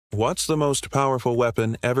What's the most powerful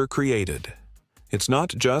weapon ever created? It's not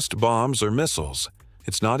just bombs or missiles.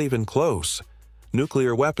 It's not even close.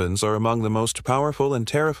 Nuclear weapons are among the most powerful and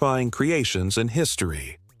terrifying creations in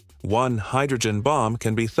history. One hydrogen bomb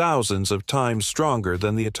can be thousands of times stronger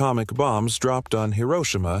than the atomic bombs dropped on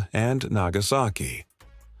Hiroshima and Nagasaki.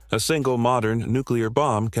 A single modern nuclear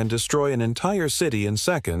bomb can destroy an entire city in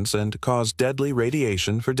seconds and cause deadly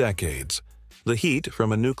radiation for decades. The heat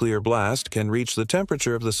from a nuclear blast can reach the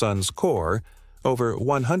temperature of the sun's core, over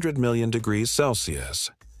 100 million degrees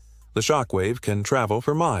Celsius. The shockwave can travel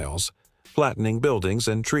for miles, flattening buildings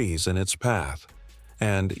and trees in its path.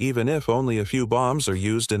 And even if only a few bombs are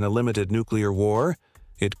used in a limited nuclear war,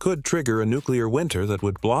 it could trigger a nuclear winter that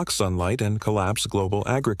would block sunlight and collapse global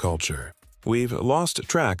agriculture. We've lost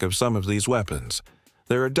track of some of these weapons.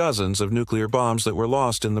 There are dozens of nuclear bombs that were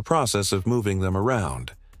lost in the process of moving them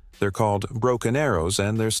around. They're called broken arrows,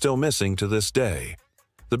 and they're still missing to this day.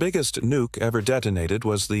 The biggest nuke ever detonated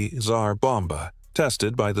was the Tsar Bomba,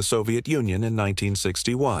 tested by the Soviet Union in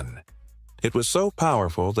 1961. It was so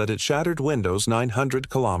powerful that it shattered windows 900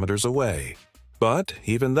 kilometers away. But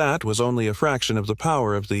even that was only a fraction of the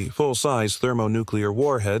power of the full-size thermonuclear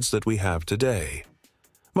warheads that we have today.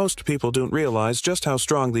 Most people don't realize just how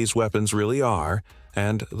strong these weapons really are,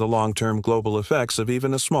 and the long-term global effects of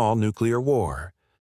even a small nuclear war.